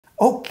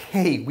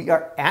Okay, we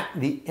are at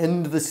the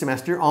end of the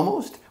semester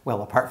almost,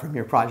 well, apart from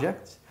your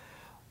projects.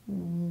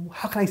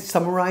 How can I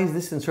summarize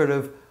this in sort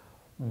of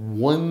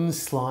one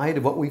slide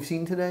of what we've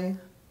seen today?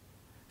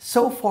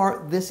 So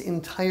far, this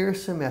entire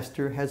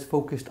semester has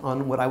focused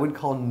on what I would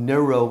call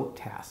narrow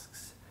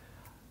tasks,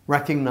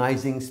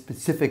 recognizing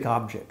specific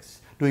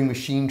objects, doing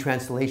machine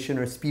translation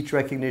or speech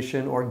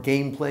recognition or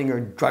game playing or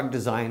drug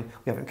design.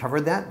 We haven't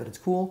covered that, but it's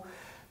cool.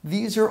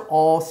 These are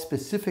all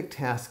specific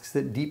tasks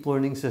that deep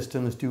learning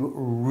systems do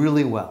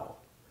really well.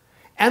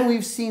 And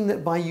we've seen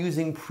that by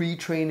using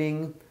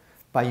pre-training,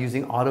 by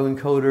using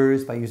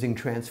autoencoders, by using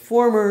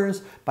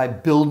transformers, by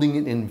building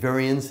in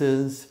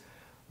invariances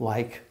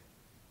like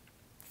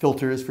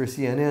filters for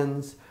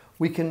CNNs,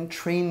 we can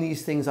train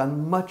these things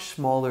on much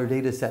smaller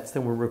data sets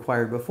than were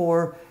required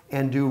before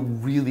and do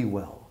really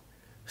well.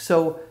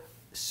 So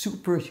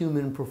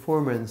superhuman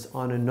performance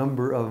on a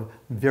number of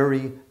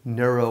very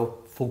narrow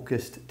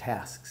focused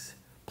tasks,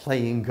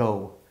 playing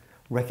Go,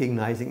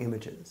 recognizing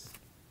images.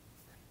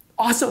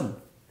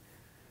 Awesome!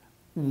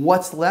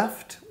 What's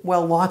left?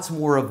 Well, lots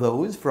more of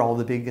those for all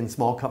the big and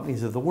small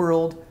companies of the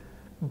world,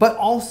 but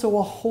also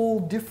a whole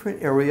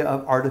different area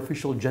of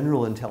artificial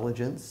general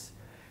intelligence.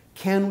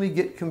 Can we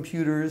get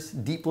computers,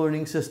 deep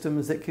learning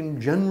systems that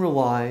can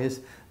generalize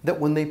that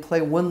when they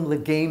play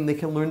one game, they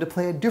can learn to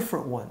play a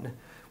different one?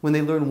 When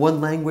they learn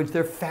one language,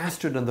 they're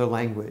faster than their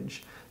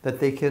language, that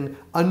they can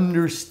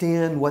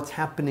understand what's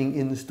happening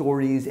in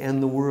stories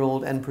and the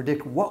world and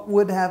predict what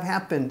would have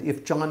happened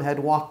if John had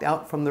walked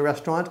out from the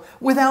restaurant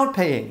without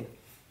paying,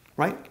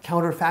 right?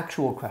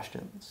 Counterfactual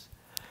questions.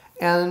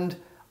 And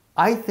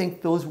I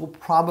think those will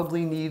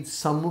probably need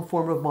some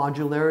form of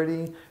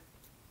modularity.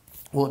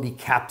 Will it be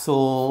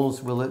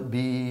capsules? Will it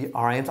be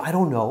RIMs? I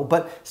don't know,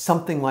 but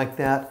something like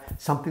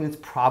that, something that's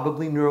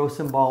probably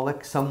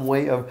neurosymbolic, some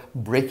way of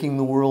breaking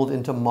the world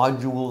into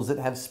modules that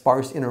have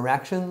sparse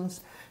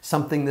interactions,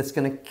 something that's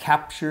going to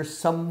capture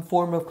some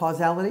form of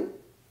causality.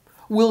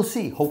 We'll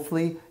see.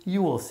 Hopefully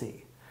you will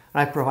see.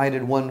 And I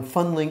provided one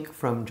fun link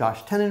from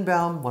Josh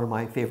Tenenbaum, one of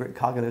my favorite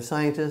cognitive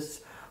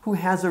scientists, who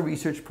has a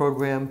research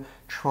program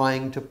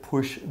trying to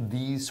push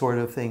these sort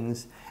of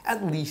things,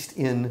 at least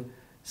in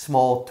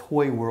small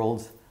toy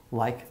worlds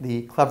like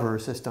the Cleverer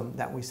system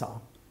that we saw.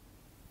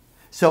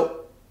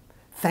 So,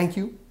 thank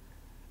you.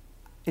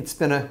 It's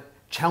been a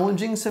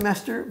challenging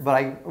semester, but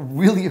I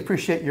really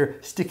appreciate your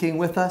sticking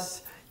with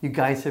us. You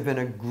guys have been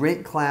a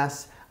great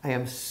class. I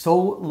am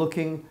so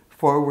looking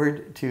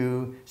forward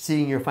to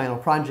seeing your final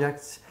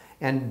projects,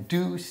 and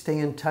do stay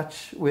in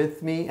touch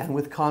with me and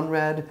with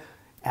Conrad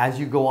as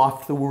you go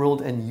off the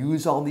world and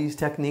use all these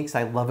techniques.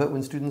 I love it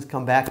when students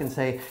come back and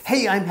say,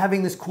 hey, I'm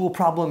having this cool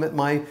problem at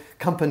my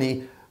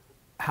company.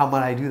 How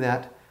might I do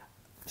that?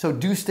 So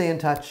do stay in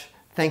touch.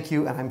 Thank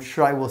you, and I'm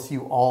sure I will see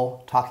you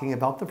all talking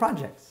about the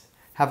projects.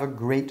 Have a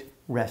great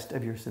rest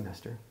of your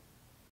semester.